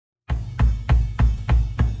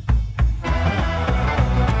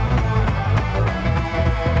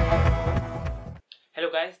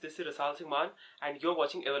This is रसाल सिंह मान and you are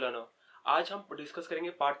watching ever learner. आज हम डिस्कस करेंगे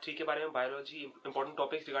पार्ट 3 के बारे में, biology important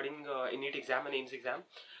topics regarding NEET exam and AIIMS exam.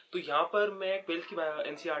 तो यहाँ पर मैं 12th की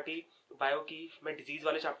एनसीईआरटी बायो की मैं डिजीज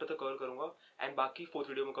वाले चैप्टर तक कवर करूंगा एंड बाकी 4th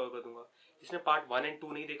वीडियो में कवर कर दूंगा। जिसने पार्ट 1 एंड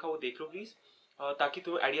 2 नहीं देखा वो देख लो प्लीज, ताकि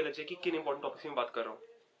तुम्हें आइडिया लग जाए कि किन इंपॉर्टेंट टॉपिक्स में बात कर रहा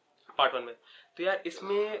हूँ पार्ट 1 में। तो यार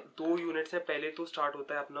इसमें 2 यूनिट्स है। पहले तो स्टार्ट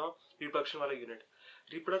होता है अपना रिप्रोडक्शन वाला यूनिट।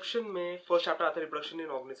 रिप्रोडक्शन में फर्स्ट चैप्टर आता है रिप्रोडक्शन इन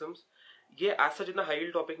ऑर्गेनिजम्स। ये ऐसा जितना हाई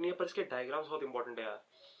टॉपिक नहीं है, पर इसके डायग्राम्स बहुत इंपॉर्टेंट है यार।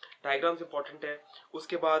 डायग्राम्स इंपॉर्टेंट है।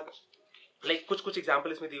 उसके बाद कुछ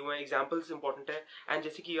एग्जाम्पल इसमें दिए हुए हैं, एग्जाम्पल्स इंपॉर्टेंट है। एंड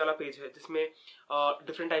जैसे कि ये वाला पेज है जिसमें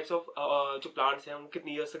डिफरेंट टाइप्स ऑफ जो प्लांट्स हैं वो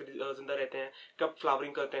कितनी ईयर्स तक जिंदा रहते हैं, कब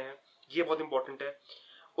फ्लावरिंग करते हैं, ये बहुत इंपॉर्टेंट है।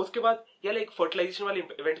 उसके बाद यार फर्टिलाइजेशन वाले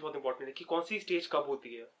इवेंट्स बहुत इंपॉर्टेंट है कि कौन सी स्टेज कब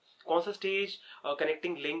होती है, कौन सा स्टेज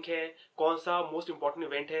कनेक्टिंग लिंक है, कौन सा मोस्ट इंपॉर्टेंट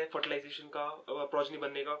इवेंट है फर्टिलाइजेशन का, प्रोजनी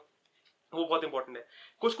बनने का, वो बहुत इंपॉर्टेंट है।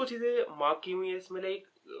 कुछ चीजें मार्क की हुई है इसमें, एक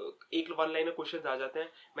 1 लाइन में क्वेश्चन आ जाते हैं,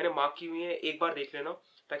 मैंने मार्क की हुई है, एक बार देख लेना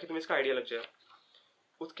ताकि तुम्हें इसका आइडिया लग जाए।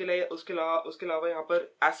 उसके अलावा यहाँ पर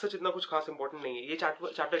एज सच इतना कुछ खास इंपॉर्टेंट नहीं है। ये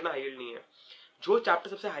चैप्टर इतना हाई नहीं है। जो चैप्टर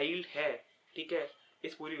सबसे हाई है, ठीक है,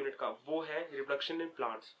 इस पूरी यूनिट का, वो है reproduction in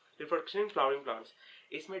plants, reproduction in flowering plants.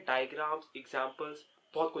 इसमें डायग्राम्स, एग्जाम्पल्स,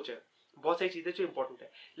 बहुत कुछ है, बहुत सारी चीजें जो इंपॉर्टेंट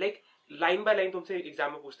है। लाइन बाय लाइन तुमसे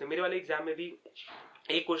एग्जाम में पूछते हैं। मेरे वाले एग्जाम में भी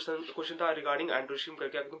एक क्वेश्चन था रिगार्डिंग एंड्रोशियम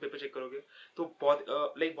करके, अगर तुम पेपर चेक करोगे तो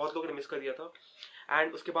बहुत लोगों ने मिस कर दिया था।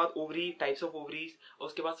 एंड उसके बाद ओवरी, टाइप्स ऑफ ओवरीज,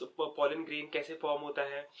 उसके बाद पॉलन ग्रेन कैसे फॉर्म होता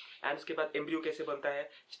है, एंड उसके बाद एम्ब्रियो कैसे बनता है,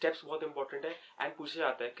 स्टेप्स बहुत इंपॉर्टेंट है एंड पूछा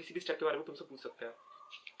जाता है, किसी भी स्टेप के बारे में तुमसे पूछ सकते हैं।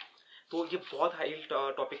 तो ये बहुत हाई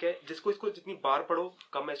टॉपिक है, इसको जितनी बार पढ़ो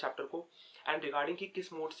कम है चैप्टर को। एंड रिगार्डिंग कि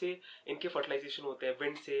किस मोड से इनके फर्टिलाइजेशन होते हैं,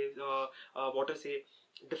 विंड से, वाटर से,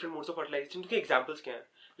 डिफरेंट मोड्स ऑफ फर्टिलाइजेशन के एग्जांपल्स क्या हैं।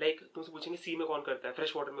 तुमसे पूछेंगे सी में कौन करता है,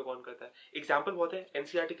 फ्रेश वाटर में कौन करता है, एग्जाम्पल बहुत है।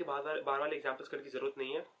 एनसीईआरटी के बार वाले एग्जाम्पल्स करने की जरूरत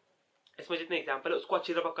नहीं है। इसमें जितने एग्जाम्पल है उसको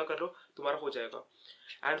अच्छी तरह पक्का कर लो, तुम्हारा हो जाएगा।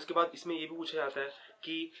 एंड उसके बाद इसमें ये भी पूछा जाता है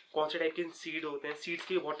कि कौन से टाइप के सीड होते हैं, सीड्स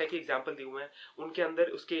के बहुत टाइप के एग्जाम्पल दिए हुए हैं, उनके अंदर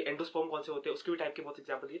उसके एंडोस्पर्म कौन से होते हैं, उसके भी टाइप के बहुत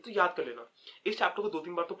एग्जाम्पल दिए, तो याद कर लेना। इस चैप्टर को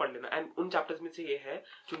 2-3 बार तो पढ़ लेना। एंड उन चैप्टर्स में से ये है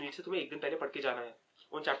जो नीट से तुम्हें एक दिन पहले पढ़ के जाना है,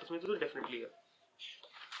 उन चैप्टर्स में तो डेफिनेटली है।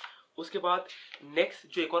 उसके बाद नेक्स्ट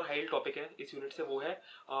जो एक और हाई टॉपिक है इस यूनिट से, वो है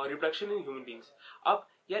रिप्रोडक्शन इन ह्यूमन बींग्स। अब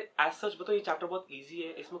यार एज सच बताओ, ये चैप्टर बहुत इजी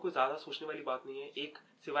है, इसमें कोई ज्यादा सोचने वाली बात नहीं है। एक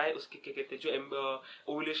सिवाय उसके क्या कहते हैं जो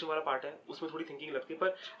ओव्यूलेशन वाला पार्ट है, उसमें थोड़ी थिंकिंग लगती है,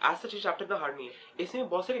 पर एज सच ये चैप्टर इतना हार्ड नहीं है। इसमें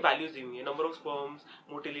बहुत सारी वैल्यूज दी हुई है, number of sperms,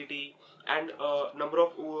 motility and number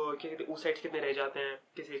of क्या कहते हैं oocytes कितने रह जाते हैं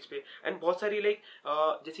किस एज पे, एंड बहुत सारी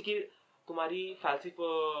जैसे कि तुम्हारी फैल्सी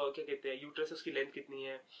क्या कहते हैं यूट्रस, उसकी लेंथ कितनी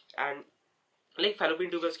है, एंड फैलोपियन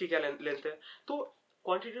ट्यूब्स की क्या लेंथ है। तो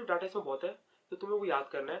क्वांटिटेटिव डाटा इसमें बहुत है, तो तुम्हें वो याद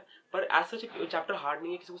करना है। पर एज सच चैप्टर हार्ड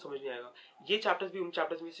नहीं है, किसी को समझ नहीं आएगा। ये चैप्टर्स भी उन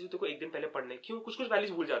चैप्टर्स में से तुमको एक दिन पहले पढ़ने, क्यों, कुछ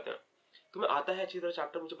वैल्यूज भूल जाते हैं। तुम्हें आता है अच्छी तरह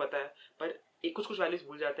चैप्टर, मुझे पता है, पर एक कुछ वैल्यूज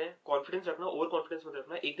भूल जाते हैं। कॉन्फिडेंस रखना, ओवर कॉन्फिडेंस मत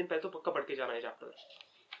रखना, एक दिन पहले तो पक्का पढ़ के जाना है चैप्टर।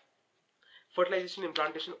 फर्टिलाइजेशन,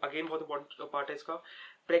 इम्प्लांटेशन, अगेन बहुत इंपॉर्टेंट पार्ट है इसका।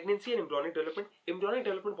 Pregnancy and embryonic development, embryonic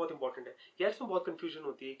development बहुत इंपॉर्टेंट है यार। इसमें बहुत कंफ्यूजन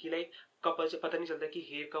होती है कि कब पता नहीं चलता कि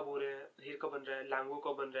हेयर कब हो रहा है, हेयर कब बन रहा है, लैंगो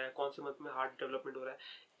कब बन रहा है, कौन से मंथ में हार्ट डेवलपमेंट हो रहा है।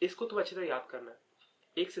 इसको तुम्हें अच्छी तरह याद करना है,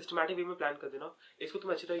 एक सिस्टमैटिक वे में प्लान कर देना, इसको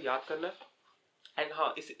तुम्हें अच्छी तरह याद करना है। एंड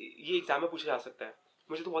हाँ, ये एग्जाम में पूछा जा सकता है,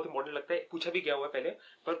 मुझे तो बहुत इंपॉर्टेंट लगता है, पूछा भी गया हुआ है पहले,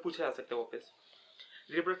 पर पूछा जा सकता है वापस।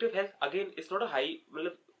 Reproductive health, again it's not a high,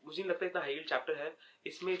 मुझे नहीं लगता इतना हाई चैप्टर है।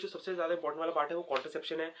 इसमें जो सबसे ज्यादा इंपॉर्टेंट वाला पार्ट है वो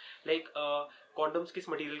कॉन्ट्रासेप्शन है। कॉन्डम्स किस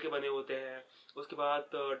मटेरियल के बने होते हैं, उसके बाद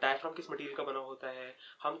डायफ्राम किस मटेरियल का बना होता है,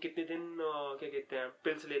 हम कितने दिन क्या कहते हैं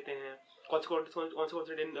पिल्स लेते हैं, कौन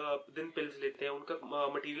से दिन पिल्स लेते हैं, उनका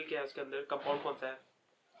मटेरियल क्या है, उसके अंदर कंपाउंड कौन सा है,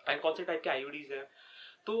 एंड कौन से टाइप के आईओडीज है।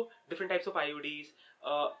 तो डिफरेंट टाइप्स ऑफ आईओडीज,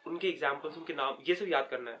 उनके एग्जाम्पल्स, उनके नाम, ये सब याद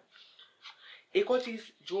करना है। एक और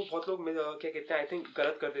चीज जो बहुत लोग क्या कहते हैं आई थिंक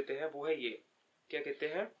गलत कर देते हैं, वो है ये क्या कहते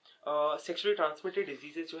हैं सेक्सुअली ट्रांसमिटेड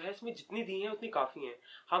डिजीजेस जो है, इसमें जितनी दी हैं उतनी काफी हैं।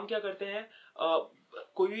 हम क्या करते हैं,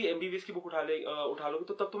 कोई भी एमबीबीएस की बुक उठा लोगे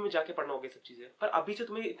तो तब तुम्हें जाके पढ़ना होगा सब चीजें, पर अभी से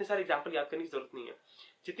तुम्हें इतने सारे एग्जाम्पल याद करने की जरूरत नहीं है।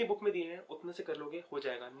 जितनी बुक में दी है उतने से कर लोगे, हो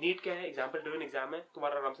जाएगा। नीट क्या है, एग्जाम्पल ड्रिवन एग्जाम है,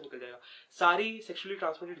 तुम्हारा आराम से निकल जाएगा। सारी सेक्सुअली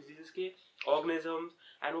ट्रांसमिटेड डिजीजेस के ऑर्गेनिजम्स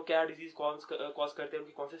एंड वो क्या डिजीज कॉज करते हैं,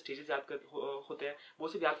 उनके कौन से स्टेजेस होते हैं, वो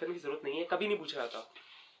सब याद करने की जरूरत नहीं है, कभी नहीं पूछा जाता,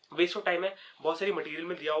 वेस्ट ऑफ टाइम है। बहुत सारी मटेरियल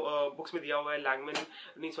में दिया, बुक्स में दिया हुआ है, लैंगमैन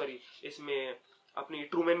नहीं सॉरी इसमें अपनी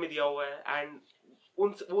ट्रूमैन में दिया हुआ है, एंड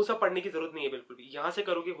वो सब पढ़ने की जरूरत नहीं है बिल्कुल भी, यहां से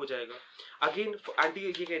करोगे हो जाएगा। अगेन एंटी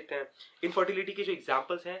ये कहते हैं इनफर्टिलिटी के जो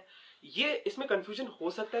एग्जाम्पल्स हैं, ये इसमें कंफ्यूजन हो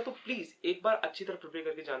सकता है, तो प्लीज एक बार अच्छी तरह प्रिपेयर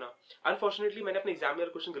करके जाना। अनफॉर्चुनेटली मैंने अपने एग्जाम में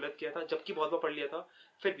क्वेश्चन गलत किया था, जबकि बहुत बार पढ़ लिया था,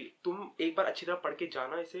 फिर भी तुम एक बार अच्छी तरह पढ़ के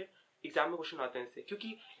जाना इसे, एग्जाम में क्वेश्चन आते हैं इससे,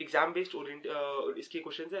 क्योंकि एग्जाम बेस्ड ओरिएंट इसके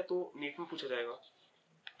क्वेश्चन है, तो नीट में पूछा जाएगा।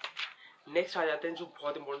 नेक्स्ट आ जाते हैं जो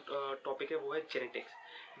बहुत इंपॉर्टेंट टॉपिक है, वो है जेनेटिक्स।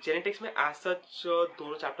 जेनेटिक्स में एज सच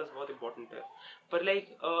दोनों चैप्टर्स बहुत इंपॉर्टेंट है, पर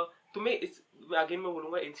लाइक तुम्हें इस अगेन मैं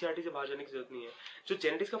बोलूंगा एनसीईआरटी से बाहर जाने की जरूरत नहीं है। जो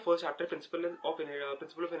जेनेटिक्स का first chapter principle of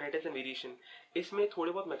inheritance and variation, इसमें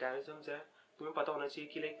थोड़े बहुत मैकेनिज्म्स है, तुम्हें पता होना चाहिए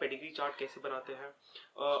कि लाइक पेडिग्री चार्ट कैसे बनाते हैं।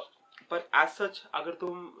 पर एज सच अगर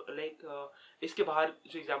तुम लाइक इसके बाहर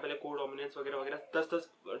जो एग्जाम्पल है कोडोमिनेंस वगैरह वगैरह 10-10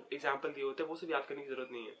 एग्जाम्पल दिए होते हैं, वो सब याद करने की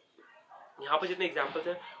जरूरत नहीं है। यहाँ पर जितने एग्जाम्पल्स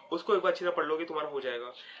हैं उसको एक बार अच्छी तरह पढ़ लोगे तुम्हारा हो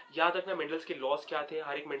जाएगा। याद रखना मेंडल्स के लॉस क्या थे,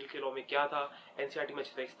 हर एक मेंडल के लॉ में क्या था, एनसीईआरटी में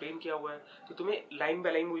अच्छी तरह एक्सप्लेन किया हुआ है, तो तुम्हें लाइन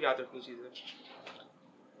बाय लाइन वो याद रखनी चीजें।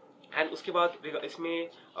 एंड उसके बाद इसमें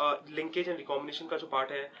लिंकेज एंड रिकॉम्बिनेशन का जो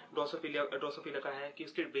पार्ट है ड्रोसोफिला का है, कि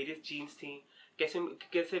उसके वेरियस जीन्स थी, कैसे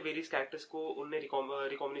कैसे वेरियस कैरेक्टर्स को उनने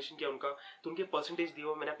रिकॉम्बिनेशन किया उनका, तो उनके परसेंटेज दिया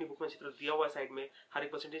हुआ मैंने अपनी बुक में अच्छी तरह दिया हुआ है साइड में। हर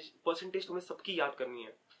एक परसेंटेज तुम्हें सबकी याद करनी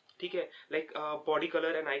है, ठीक है। Like body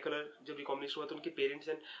colour and I colour जब रिकॉम्बिनेशन हुआ तो उनके parents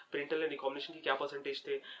and parental and recombination की क्या परसेंटेज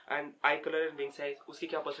थे, and I colour and wing size उसके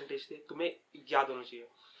क्या परसेंटेज थे, तुम्हें याद होना चाहिए।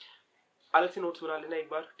 अलग से नोट्स बना लेना एक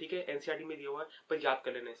बार, ठीक है, एनसीईआरटी में दिया हुआ है, पर याद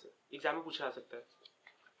कर लेना, इसे एग्जाम में पूछा जा सकता है,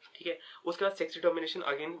 ठीक है। उसके बाद सेक्स डिटर्मिनेशन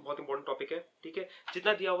अगेन बहुत इंपॉर्टेंट टॉपिक है, ठीक है।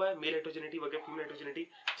 जितना दिया हुआ है मेल हेटेरोजेनिटी वगैरह फीमेल हेटेरोजेनिटी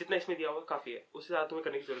जितना इसमें दिया हुआ है काफी है, उससे ज्यादा तुम्हें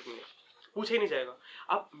करने की जरूरत नहीं है, पूछा ही नहीं जाएगा।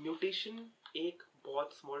 अब म्यूटेशन एक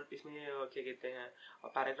बहुत स्मॉल इसमें क्या कहते हैं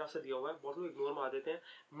पैराग्राफ से दिया हुआ है, बहुत लोग इग्नोर मार देते हैं।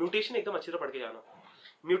 म्यूटेशन एकदम अच्छी तरह पढ़ के जाना।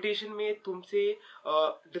 म्यूटेशन में तुमसे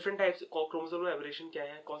डिफरेंट टाइप्स क्रोमोसोमल एबरेशन क्या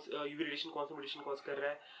है, यूवी रेडिएशन कौन सा म्यूटेशन कॉज कर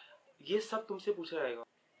रहा है, ये सब तुमसे पूछा जाएगा।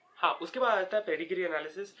 हाँ, उसके बाद आता है पेडिग्री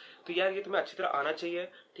एनालिसिस, तो यार ये तुम्हें अच्छी तरह आना चाहिए,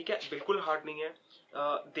 ठीक है, बिल्कुल हार्ड नहीं है।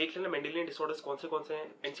 देख लेना मेंडेलियन डिसऑर्डर्स कौन से हैं,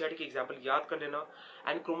 एनसीईआरटी के एग्जांपल याद कर लेना।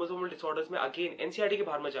 एंड क्रोमोसोमल डिसऑर्डर्स में अगेन एनसीईआरटी के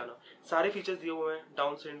बाहर में जाना, सारे फीचर्स दिए हुए हैं,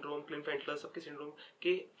 डाउन सिंड्रोम क्लिनफेंटलर सबके सिंड्रोम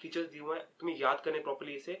के फीचर्स दिए हुए हैं, तुम्हें याद करने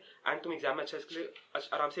प्रॉपर्ली इसे, एंड तुम एग्जाम में अच्छा इसके लिए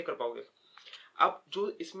आराम से कर पाओगे। अब जो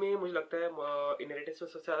इसमें मुझे लगता है इनहेरिटेंस में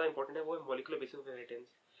सबसे ज्यादा इंपॉर्टेंट है, वो है मॉलिक्यूलर बेसिस ऑफ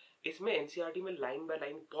इनहेरिटेंस। इसमें एनसीईआरटी में लाइन बाय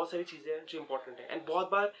लाइन बहुत सारी चीजें हैं जो इंपॉर्टेंट है, एंड बहुत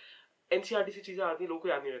बार एनसीईआरटी से चीजें आती है लोगों को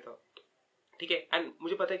याद नहीं रहता, ठीक है। एंड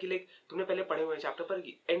मुझे पता है कि लाइक तुमने पहले पढ़े हुए हैं चैप्टर, पर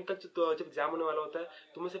एंड तक जब एग्जाम होने वाला होता है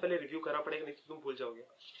तुम्हें से पहले रिव्यू करना पड़ेगा, नहीं तो तुम भूल जाओगे,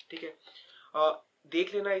 ठीक है।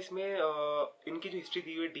 देख लेना इसमें इनकी जो हिस्ट्री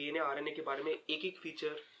दी हुई है डीएनए आरएनए के बारे में, एक एक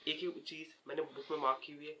फीचर एक एक चीज मैंने बुक में मार्क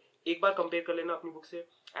की हुई है, एक बार कंपेयर कर लेना अपनी बुक से,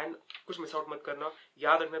 एंड कुछ मिस आउट मत करना।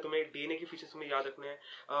 याद रखना है तुम्हें डीएनए के फीचर्स तुम्हें याद रखना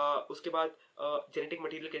है। उसके बाद जेनेटिक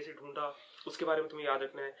मटेरियल कैसे ढूंढा उसके बारे में तुम्हें याद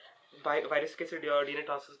रखना है, वायरस कैसे डीएनए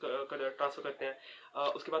ट्रांसफर करते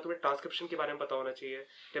हैं। उसके बाद तुम्हें ट्रांसक्रिप्शन के बारे में पता होना चाहिए,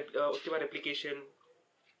 उसके बाद रेप्लिकेशन,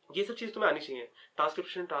 ये सब चीज तुम्हें आनी चाहिए।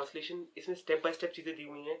 ट्रांसक्रिप्शन ट्रांसलेशन इसमें स्टेप बाय स्टेप चीजें दी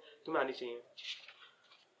हुई हैं, तुम्हें आनी चाहिए।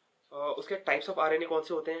 उसके टाइप्स ऑफ आरएनए कौन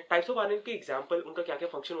से होते हैं, टाइप्स ऑफ आरएनए के एग्जांपल, उनका क्या क्या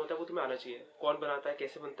फंक्शन होता है वो तुम्हें आना चाहिए, कौन बनाता है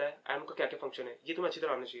कैसे बनता है एंड उनका क्या क्या फंक्शन है, ये तुम्हें अच्छी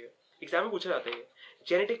तरह आना चाहिए, एग्जाम में पूछा जाता है।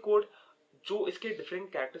 जेनेटिक कोड जो इसके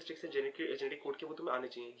डिफरेंट कैरेक्टरिस्टिक्स हैं जेनेटिक कोड के, वो तुम्हें आने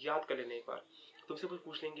चाहिए, याद कर लेना एक बार। तुमसे कुछ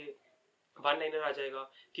पूछ लेंगे, वन लाइनर आ जाएगा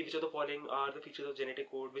कि which of the following are the features of genetic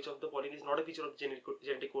code, which of the following is not a feature of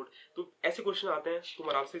genetic code, तो ऐसे क्वेश्चन आते हैं, तुम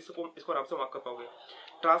आराम से इसको आराम से मार्क कर पाओगे।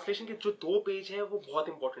 ट्रांसलेशन के जो 2 पेज है वो बहुत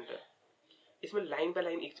इंपॉर्टेंट है, इसमें लाइन बाय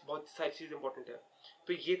लाइन एक बहुत सारी चीज इंपॉर्टेंट है,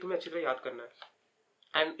 तो ये तुम्हें अच्छी तरह याद करना है।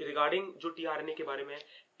 एंड रिगार्डिंग जो टीआरएनए के बारे में,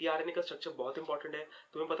 टीआरएनए का स्ट्रक्चर बहुत इंपॉर्टेंट है,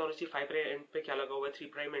 तुम्हें पता होना चाहिए 5 प्राइम एंड पे क्या लगा हुआ है, 3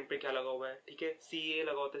 प्राइम एंड पे क्या लगा हुआ है, ठीक है, सीए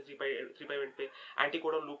लगा होता है 3 प्राइम एंड पे, एंटी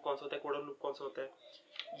कोडन लूप कौन सा होता है, कोडन लूप कौन सा होता है,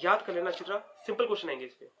 याद कर लेना अच्छी तरह, सिंपल क्वेश्चन आएंगे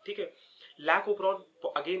इस पे, ठीक है। Lack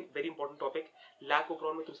operon again very important topic, lack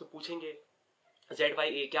operon में तुमसे पूछेंगे जेड वाई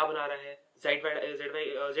ए क्या बना रहा है, जेड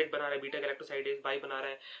बना रहा है बीटा गैलेक्टोसाइडेज, वाई बना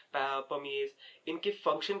रहा है परमिएज, इनके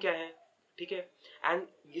फंक्शन क्या है, ठीक है। एंड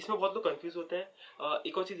इसमें बहुत लोग कंफ्यूज होते हैं।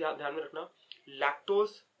 एक और चीज ध्यान में रखना,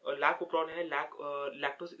 लैक्टोज लैकोप्रॉन है,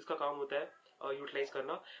 लैक्टोज इसका काम होता है यूटिलाइज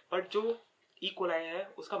करना, बट जो ई कोलाई है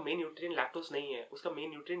उसका मेन न्यूट्रिएंट लैक्टोज नहीं है, उसका मेन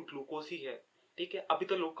न्यूट्रिएंट ग्लूकोज ही है, ठीक है। अभी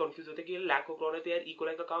तो लोग कंफ्यूज होते हैं कि लैकोप्रॉन है तो यार ई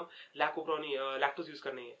कोलाई का काम लैकोप्रॉन ही लैक्टोज यूज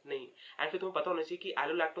करना है, नहीं। एंड फिर तुम्हें पता होना चाहिए कि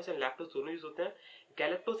एलोलैक्टोज एंड लैक्टोज दोनों यूज होते हैं,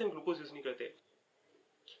 गैलेक्टोज एंड ग्लूकोज यूज नहीं करते,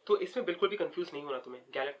 तो इसमें बिल्कुल भी कंफ्यूज नहीं होना तुम्हें,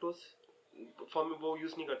 गैलेक्टोज फॉर्म वो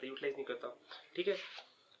यूज नहीं करता, यूटिलाइज नहीं करता, ठीक है।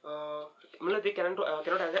 मतलब they cannot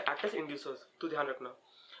act as inducers, तो ध्यान रखना।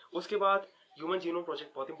 उसके बाद ह्यूमन जीनोम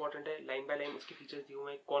प्रोजेक्ट बहुत इंपॉर्टेंट है, लाइन बाय लाइन उसके फीचर्स दिए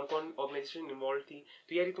हुए हैं, कौन कौन ऑर्गेनाइजेशन इन्वॉल्व थी,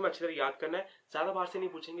 तो यार ये तुम्हें अच्छी तरह याद करना है, ज्यादा बाहर से नहीं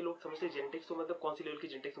पूछेंगे, लोग समझते हैं जेनेटिक्स तो मतलब कौन सी लेवल की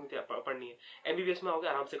जेनेटिक्स तुम्हें पढ़नी है, एमबीबीएस में आओगे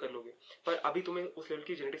आराम से कर लोगे, पर अभी तुम्हें उस लेवल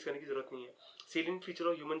की जेनेटिक्स करने की जरूरत नहीं है। Salient feature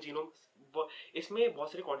of human genome, इसमें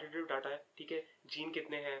बहुत सारे क्वांटिटेटिव डाटा है, ठीक है, जीन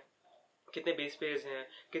कितने हैं, कितने बेस पेयर्स हैं,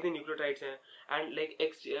 कितने न्यूक्लियोटाइड्स हैं, एंड लाइक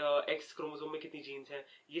एक्स क्रोमोसोम में कितनी जीन्स हैं,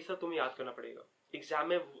 ये सब तुम्हें याद करना पड़ेगा, एग्जाम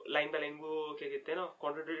में लाइन बाय लाइन वो क्या कहते हैं ना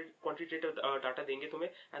क्वांटिटेटिव डाटा देंगे तुम्हें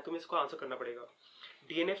एंड तुम्हें इसको आंसर करना पड़ेगा।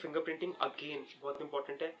 डीएनए फिंगरप्रिंटिंग अगेन बहुत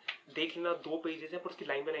इंपॉर्टेंट है, देख लेना 2 पेजेस है पर उसकी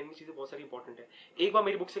लाइन बाय लाइन में चीजें बहुत सारी इंपॉर्टेंट है। एक बार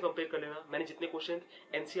मेरी बुक से कंपेयर कर लेना, मैंने जितने क्वेश्चन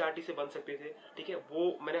एनसीईआरटी से बन सकते थे ठीक है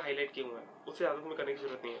वो मैंने हाईलाइट किए हुए हैं, उससे ज्यादा तुम्हें करने की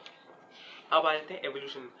जरूरत नहीं है। अब आ जाते हैं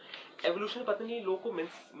एवोल्यूशन। एवोल्यूशन पता नहीं लोगों को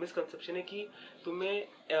मिसकंसेप्शन है कि तुम्हें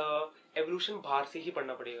एवोल्यूशन बाहर से ही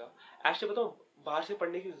पढ़ना पड़ेगा। एक्चुअली बताओ बाहर से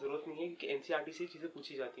पढ़ने की जरूरत नहीं है क्योंकि एनसीईआरटी से चीजें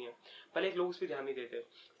पूछी जाती हैं। पहले एक लोग उस पर ध्यान नहीं देते,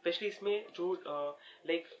 स्पेशली इसमें जो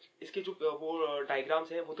लाइक इसके जो वो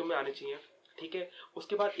डायग्राम्स हैं वो तुम्हें आने चाहिए ठीक है।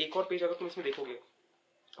 उसके बाद एक और पेज अगर तुम इसमें देखोगे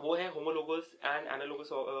वो है होमोलोगस एंड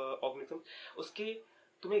एनालोगस ऑर्गेनिज्म। उसके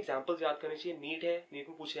तुम्हें एग्जांपल्स याद करने चाहिए। नीट है, नीट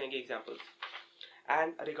में पूछे जाएंगे एग्जांपल्स।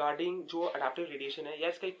 एंड रिगार्डिंग जो अडेप्टिव रेडिएशन है, या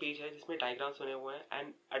इसका एक पेज है जिसमें डायग्राम्स बने हुए हैं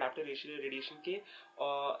एंड अडेप्टिव रेडिएशन के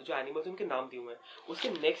जो एनिमल्स हैं उनके नाम दिए हुए हैं। उसके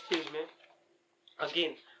नेक्स्ट पेज में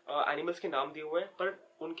अगेन एनिमल्स के नाम दिए हुए हैं पर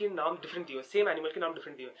उनके नाम डिफरेंट दिए हुए, सेम एनिमल के नाम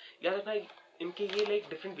डिफरेंट दिए हुए। याद रखना इनके ये लाइक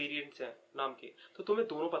डिफरेंट वेरिएंट्स हैं नाम के, तो तुम्हें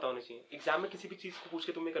दोनों पता होने चाहिए। एग्जाम में किसी भी चीज को पूछ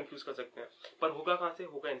के तुम्हें कंफ्यूज कर सकते हैं, पर होगा कहाँ से,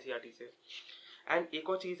 होगा एनसीईआरटी से। एंड एक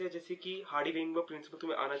और चीज है जैसे कि हार्डी वेइंगबर्ग प्रिंसिपल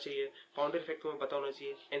तुम्हें आना चाहिए, फाउंडर इफेक्ट तुम्हें पता होना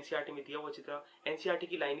चाहिए, एनसीईआरटी में दिया हुआ चित्र, एनसीईआरटी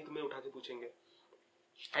की लाइन ही तुम्हें उठा के पूछेंगे।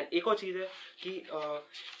 एंड एक और चीज है कि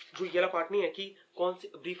जो ये वाला पार्ट नहीं है कि कौन से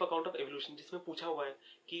ब्रीफ अकाउंट ऑफ एवोल्यूशन, जिसमें पूछा हुआ है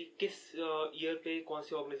कि किस ईयर पे कौन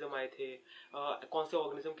से ऑर्गेनिज्म आए थे, कौन से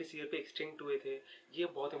ऑर्गेनिज्म किस ईयर पे एक्सटिंक्ट हुए थे, ये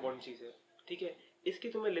बहुत इंपॉर्टेंट चीज है ठीक है। इसकी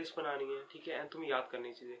तुम्हें लिस्ट बनानी है ठीक है, एंड तुम्हें याद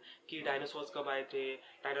करनी चाहिए कि डायनासोर्स कब आए थे,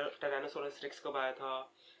 टायरानोसोरस रेक्स कब आया था,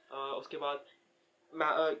 उसके बाद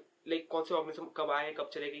लाइक कौन से ऑर्गेनिज्म कब आए कब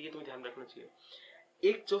चले गए, ये तुम्हें ध्यान रखना चाहिए।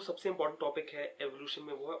 एक जो सबसे इंपॉर्टेंट टॉपिक है एवोल्यूशन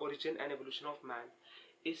में वो है origin and evolution of man.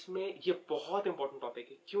 इसमें ये बहुत इंपॉर्टेंट टॉपिक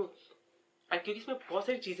है, क्यों? क्योंकि इसमें बहुत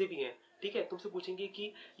सारी चीजें भी हैं ठीक है। तुमसे पूछेंगे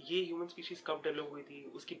कि ये ह्यूमन स्पीशीज कब डेवलप हुई थी,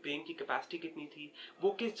 उसकी ब्रेन की कैपेसिटी कितनी थी,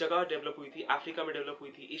 वो किस जगह डेवलप हुई थी, अफ्रीका में डेवलप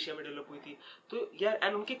हुई थी, एशिया में डेवलप हुई थी, तो यार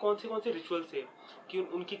एंड उनके कौन से रिचुअल्स थे कि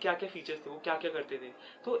उनके क्या क्या फीचर्स थे, वो क्या क्या करते थे।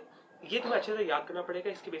 तो ये तुम्हें अच्छे से याद करना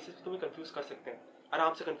पड़ेगा, इसके बेसिस पे तुम्हें कंफ्यूज कर सकते हैं,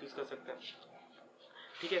 आराम से कंफ्यूज कर सकते हैं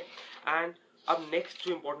ठीक है। एंड अब नेक्स्ट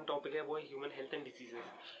जो इंपॉर्टेंट टॉपिक है वो है human health and diseases.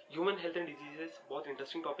 Human health and diseases बहुत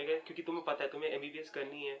इंटरेस्टिंग टॉपिक है क्योंकि तुम्हें पता है तुम्हें एमबीबीएस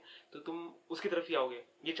करनी है तो तुम उसकी तरफ ही आओगे,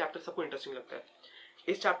 ये चैप्टर सबको इंटरेस्टिंग लगता है।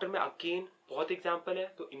 इस चैप्टर में अगेन बहुत एग्जाम्पल है,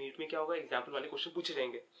 तो नीट में क्या होगा एग्जाम्पल वाले क्वेश्चन पूछे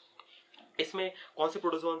जाएंगे। इसमें कौन से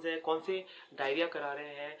प्रोटोजोन्स हैं, कौन से डायरिया करा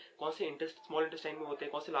रहे हैं, कौन से स्मॉल इंटेस्टाइन में होते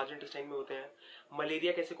हैं, कौन से लार्ज इंटेस्टाइन में होते हैं,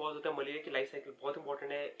 मलेरिया कैसे कॉज होता है, मलेरिया की लाइफ साइकिल बहुत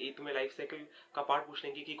इंपॉर्टेंट है, ये तुम्हें लाइफ साइकिल का पार्ट पूछ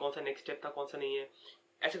लेंगे कि कौन सा नेक्स्ट स्टेप था कौन सा नहीं है,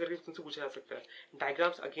 ऐसे करके तुमसे पूछा जा सकता है।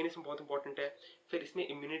 डायग्राम्स अगेन इसमें बहुत इंपॉर्टेंट है। फिर इसमें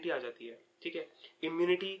इम्यूनिटी आ जाती है ठीक है,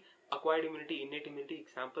 immunity, acquired immunity, innate immunity,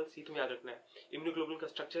 examples ये तुम्हें याद रखना है, इम्यूनोग्लोबुलिन का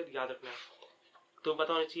स्ट्रक्चर याद रखना है, तो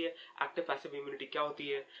पता होना चाहिए एक्टिव पैसिव इम्यूनिटी क्या होती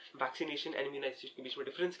है, वैक्सीनेशन एंड इम्यूनाइजेशन के बीच में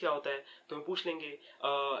डिफरेंस क्या होता है, तो हम पूछ लेंगे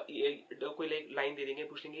कोई लाइन दे देंगे,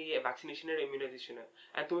 पूछ लेंगे ये वैक्सीनेशन है इम्यूनाइजेशन है,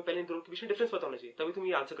 एंड तुम्हें पहले इन दोनों के बीच में डिफरेंस पता होना चाहिए, तभी तुम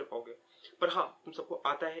ये आंसर कर पाओगे। पर हाँ तुम सबको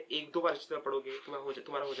आता है, एक दो बार अच्छी तरह पढ़ोगे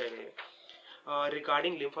तुम्हारा हो जाएगा ये।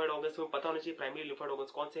 रिगार्डिंग लिम्फोइड ऑर्गन्स तुम्हें पता होना चाहिए प्राइमरी लिम्फोइड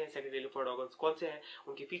ऑर्गन्स कौन से हैं, सेकेंडरी लिम्फोइड ऑर्गन्स कौन से हैं,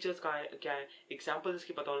 उनके फीचर्स क्या है, एग्जाम्पल्स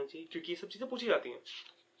इसके पता होने चाहिए क्योंकि ये सब चीजें पूछी जाती हैं।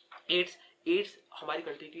 एड्स हमारी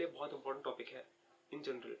कंट्री के लिए बहुत इंपॉर्टेंट टॉपिक है इन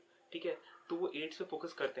जनरल ठीक है, तो वो एड्स पे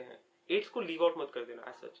फोकस करते हैं, एड्स को लीव आउट मत कर देना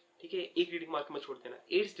एज सच ठीक है, एक रीडिंग मार्क मत छोड़ देना,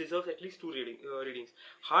 ads deserves at least 2 readings,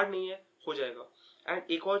 hard नहीं है, हो जाएगा।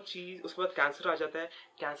 एंड एक और चीज उसके बाद कैंसर आ जाता है,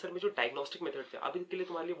 कैंसर में जो डायग्नोस्टिक मेथड थे अभी के लिए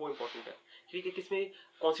तुम्हारे लिए वो इंपॉर्टेंट है ठीक है, किसमें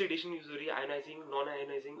कौन सी रेडिएशन यूज हो रही है, आयोनाइजिंग नॉन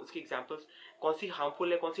आयोनाइजिंग, उसकी एग्जाम्पल्स कौन सी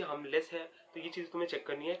हार्मफुल है कौन सी हार्मलेस है, तो ये चीज तुम्हें चेक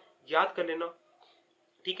करनी है, याद कर लेना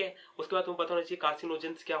ठीक है। उसके बाद तुम्हें पता होना चाहिए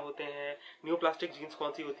कार्सिनोजेंस क्या होते हैं, न्यूप्लास्टिक जीन्स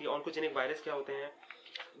कौन सी होती है, ऑन्कोजेनिक वायरस क्या होते हैं,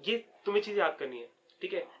 ये तुम्हें चीजें याद करनी है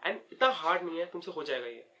ठीक है। एंड इतना हार्ड नहीं है, तुमसे हो जाएगा,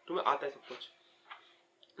 ये तुम्हें आता है सब कुछ।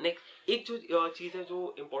 नेक्स्ट एक जो चीज है जो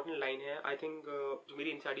इंपॉर्टेंट लाइन है आई थिंक जो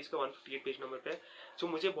मेरी एनसीईआरटी का 158 पेज नंबर पे जो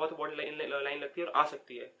मुझे बहुत इंपॉर्टेंट लाइन लगती है और आ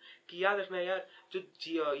सकती है कि याद रखना यार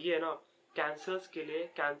जो ये है ना कैंसर्स के लिए,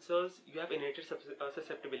 cancers you have inherited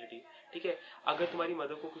susceptibility ठीक है, अगर तुम्हारी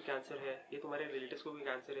मदर को कोई कैंसर है या तुम्हारे रिलेटिव्स को कोई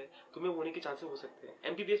कैंसर है तुम्हें होने के चांसेस हो सकते हैं।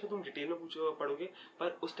 एमबीबीएस में तुम डिटेल में पढ़ोगे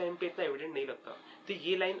पर उस टाइम पे इतना एविडेंट नहीं लगता, तो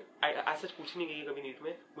ये लाइन एज सच पूछी नहीं गई है कभी नीट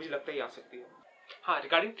में, मुझे लगता है ये आ सकती है। हाँ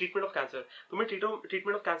रिगार्डिंग ट्रीटमेंट ऑफ कैंसर, तुम्हें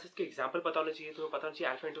ट्रीटमेंट ऑफ कैंसर के एग्जाम्पल पता होना चाहिए, तुम्हें पता होना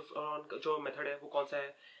चाहिए अल्फा इंटरफेरॉन जो मेथड है वो कौन सा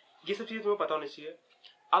है, ये सब चीजें तुम्हें पता होनी चाहिए।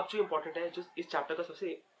 अब जो इंपॉर्टेंट है जो इस चैप्टर का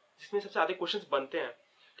जिसमें सबसे ज्यादा क्वेश्चंस बनते हैं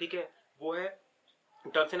ठीक है, वो है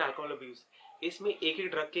ड्रग्स एंड अल्कोहल अब्यूज। इसमें एक एक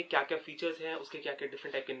ड्रग के क्या क्या फीचर्स हैं, उसके क्या क्या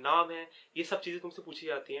डिफरेंट टाइप के नाम हैं, ये सब चीजें तुमसे पूछी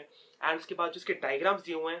जाती हैं। एंड उसके बाद जो उसके डायग्राम्स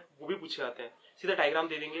दिए हुए हैं वो भी पूछे जाते हैं, सीधा डायग्राम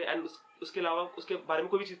दे देंगे। एंड उसके अलावा उसके बारे में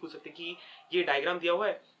कोई भी चीज पूछ सकते हैं कि ये डायग्राम दिया हुआ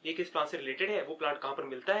है, ये किस प्लांट से रिलेटेड है, वो प्लांट कहाँ पर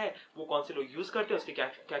मिलता है, वो कौन से लोग यूज करते हैं, उसके क्या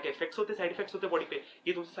क्या क्या इफेक्ट्स होते हैं, साइड इफेक्ट्स होते हैं बॉडी पे,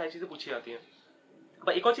 ये तुमसे सारी चीजें पूछी जाती हैं।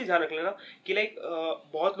 पर एक और चीज ध्यान रख लेना कि लाइक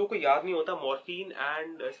बहुत लोगों को याद नहीं होता मॉर्फिन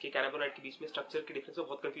एंड इसके कैनाबोनाइड के बीच में स्ट्रक्चर के डिफरेंस में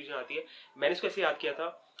बहुत कंफ्यूजन आती है। मैंने इसको ऐसे याद किया था,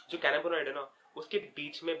 जो कैनाबोनाइड है ना उसके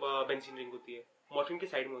बीच में बेंजीन रिंग होती है, मॉर्फिन के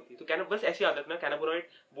साइड में होती है। तो बस ऐसे याद रखना, कैनाबोनाइड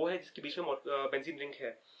वो है जिसके बीच में बेंजीन रिंग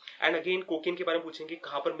है। एंड अगेन कोकेन के बारे में पूछेंगे,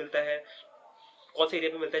 कहाँ पर मिलता है, कौन से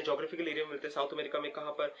एरिया में मिलता है, जोग्राफिकल एरिया में मिलता है, साउथ अमेरिका में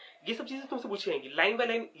कहाँ पर, ये सब चीजें तुमसे पूछी जाएंगी लाइन बाय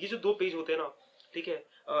लाइन। ये जो 2 पेज होते हैं ना, ठीक है,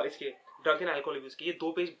 इसके ड्रग एंड अल्कोहल यूज के, ये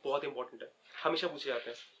 2 पेज बहुत इंपॉर्टेंट है, हमेशा पूछे जाते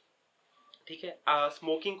हैं। ठीक है,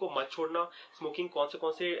 स्मोकिंग को मत छोड़ना। स्मोकिंग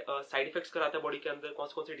कौन से साइड इफेक्ट्स कराता है बॉडी के अंदर, कौन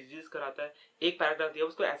से डिजीज कराता है, एक पैराग्राफ दिया,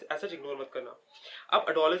 उसको ऐसा इग्नोर मत करना। अब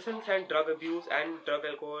adolescence and drug abuse and drug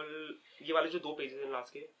alcohol, ये वाले जो 2 पेजेस हैं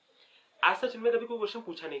लास्ट के, एज सच इनमें कभी कोई क्वेश्चन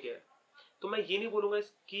पूछा नहीं गया है। तो मैं ये नहीं बोलूंगा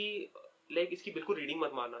कि लाइक इसकी बिल्कुल रीडिंग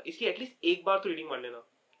मत मारना, इसकी एटलीस्ट एक बार तो रीडिंग मार लेना।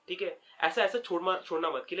 ठीक है, ऐसा ऐसा छोड़ना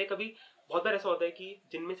मत कि लाइक कभी बहुत बार ऐसा होता है कि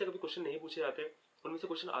जिनमें से कभी क्वेश्चन नहीं पूछे जाते उनमें से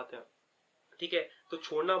क्वेश्चन आते हैं। ठीक है, तो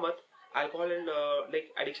छोड़ना मत। Alcohol and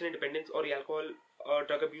like addiction and dependence और अल्कोहल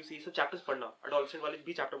ड्रग अब्यूज, ये सब चैप्टर्स पढ़ना, एडोलेसेंट वाले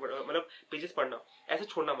भी चैप्टर मतलब पेजेस पढ़ना, ऐसे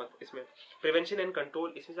छोड़ना मत। इसमें प्रिवेंशन एंड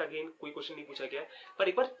कंट्रोल, इसमें से अगेन कोई क्वेश्चन नहीं पूछा गया, पर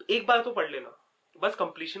एक बार तो पढ़ लेना, बस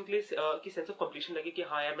कंप्लीशन के लिए की सेंस ऑफ कंप्लीशन लगे कि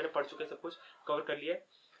हाँ यार मैंने पढ़ चुका है, सब कुछ कवर कर लिया है,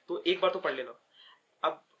 तो एक बार तो पढ़ लेना।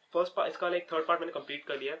 अब फर्स्ट पार्ट इसका लाइक थर्ड पार्ट मैंने कंप्लीट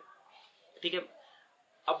कर लिया है। ठीक है,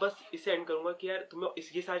 अब बस इससे एंड करूंगा कि यार तुम्हें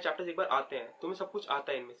ये सारे चैप्टर्स एक बार आते हैं, तुम्हें सब कुछ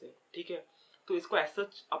आता है इनमें से। ठीक है, तो इसको ऐसा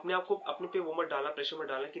अपने आप को अपने पे वो मत डालना, प्रेशर मत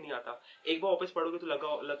डालना कि नहीं आता। एक बार वापस पढ़ोगे तो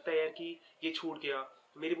लगता है यार कि ये छूट गया,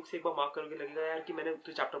 मेरी बुक से एक बार मार्क करोगे लगेगा यार कि मैंने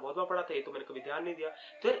तो चैप्टर बहुत बार पढ़ा था, ये तो मैंने कभी ध्यान नहीं दिया।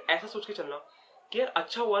 तो यार ऐसा सोच के चलना कि यार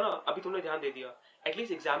अच्छा हुआ ना अभी तुमने ध्यान दे दिया,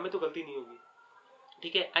 एटलीस्ट एग्जाम में तो गलती नहीं होगी।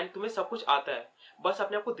 ठीक है, एंड तुम्हें सब कुछ आता है, बस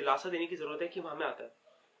अपने आप को दिलासा देने की जरूरत है कि हमें आता है।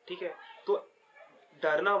 ठीक है, तो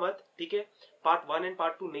डरना मत। ठीक है, पार्ट 1 एंड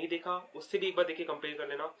पार्ट 2 नहीं देखा, उससे भी एक बार देखे कंपेयर कर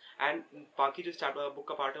लेना। एंड बाकी जो बुक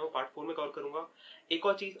का पार्ट है वो पार्ट 4 में कवर करूंगा। एक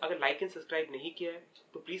और चीज, अगर लाइक एंड सब्सक्राइब नहीं किया है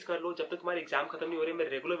तो प्लीज कर लो। जब तक तुम्हारे एग्जाम खत्म नहीं हो रहे मैं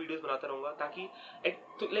रेगुलर वीडियोस बनाता रहूंगा, ताकि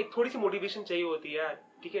लाइक थोड़ी सी मोटिवेशन चाहिए होती है यार।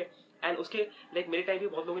 ठीक है, एंड उसके लाइक मेरे टाइम भी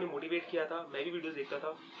बहुत लोगों ने मोटिवेट किया था, मैं भी वीडियोस देखता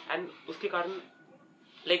था, एंड उसके कारण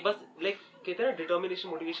बस कहते हैं ना डिटर्मिनेशन,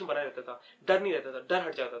 मोटिवेशन बना रहता था, डर नहीं रहता था, डर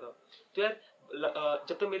हट जाता था। तो यार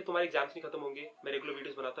जब तक मेरे तुम्हारे एग्जाम्स नहीं खत्म होंगे मैं रेगुलर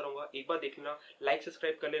वीडियोस बनाता रहूंगा। एक बार देख लेना, लाइक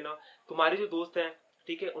सब्सक्राइब कर लेना, तुम्हारे जो दोस्त हैं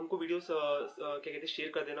ठीक है उनको वीडियोस क्या कहते हैं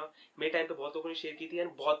शेयर कर देना। मेरे टाइम पे बहुत लोगों ने शेयर की थी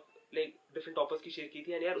एंड बहुत लाइक डिफरेंट टॉपर्स की शेयर की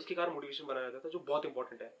थी, एंड यार उसके कारण मोटिवेशन बना रहता था, जो बहुत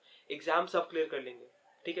इंपॉर्टेंट है। एग्जाम सब क्लियर कर लेंगे,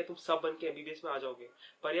 ठीक है, तुम सब बन के एमबीबीएस में आ जाओगे,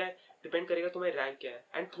 पर यार डिपेंड करेगा तुम्हारी रैंक क्या है,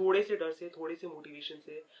 एंड थोड़े से डर से, थोड़े से मोटिवेशन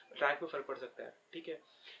से रैंक में फर्क पड़ सकता है। ठीक है,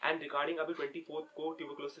 एंड रिगार्डिंग अभी 24 को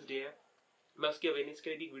ट्यूबरकुलोसिस डे है, मैं उसकी अवेयरनेस के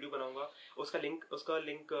लिए भी वीडियो बनाऊंगा, उसका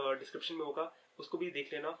लिंक डिस्क्रिप्शन में होगा, उसको भी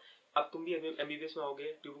देख लेना। अब तुम भी एमबीबीएस में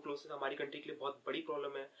आओगे, ट्यूबरकुलोसिस हमारी कंट्री के लिए बहुत बड़ी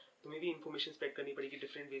प्रॉब्लम है, तुम्हें भी इन्फॉर्मेशन स्प्रेड करनी पड़ेगी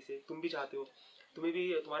डिफरेंट वे से, तुम भी चाहते हो,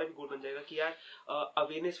 तुम्हारा भी गोल बन जाएगा कि यार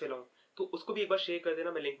अवेयरनेस फैलाऊं, तो उसको भी एक बार शेयर कर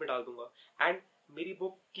देना, मैं लिंक में डाल दूंगा। एंड मेरी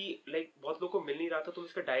बुक की लाइक बहुत लोगों को मिल नहीं रहा था, तो मैं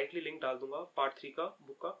इसका डायरेक्टली लिंक डाल दूंगा पार्ट 3 का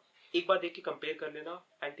बुक का, एक बार देख के कंपेयर कर लेना।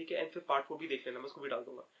 एंड ठीक है, एंड फिर पार्ट 4 भी देख लेना, मैं उसको भी डाल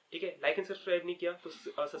दूंगा। ठीक है, लाइक एंड सब्सक्राइब नहीं किया तो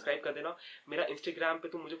सब्सक्राइब कर देना। मेरा इंस्टाग्राम पे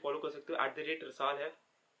तुम मुझे फॉलो कर सकते हो, @रसाल है,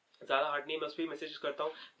 ज्यादा हार्ड नहीं है, मैं उस पर मैसेज करता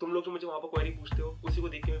हूँ। तुम लोग जो मुझे वहां पर क्वेरी पूछते हो उसी को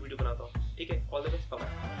देख के मैं वीडियो बनाता हूँ। ठीक है, ऑल द बेस्ट,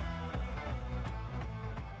 बाय।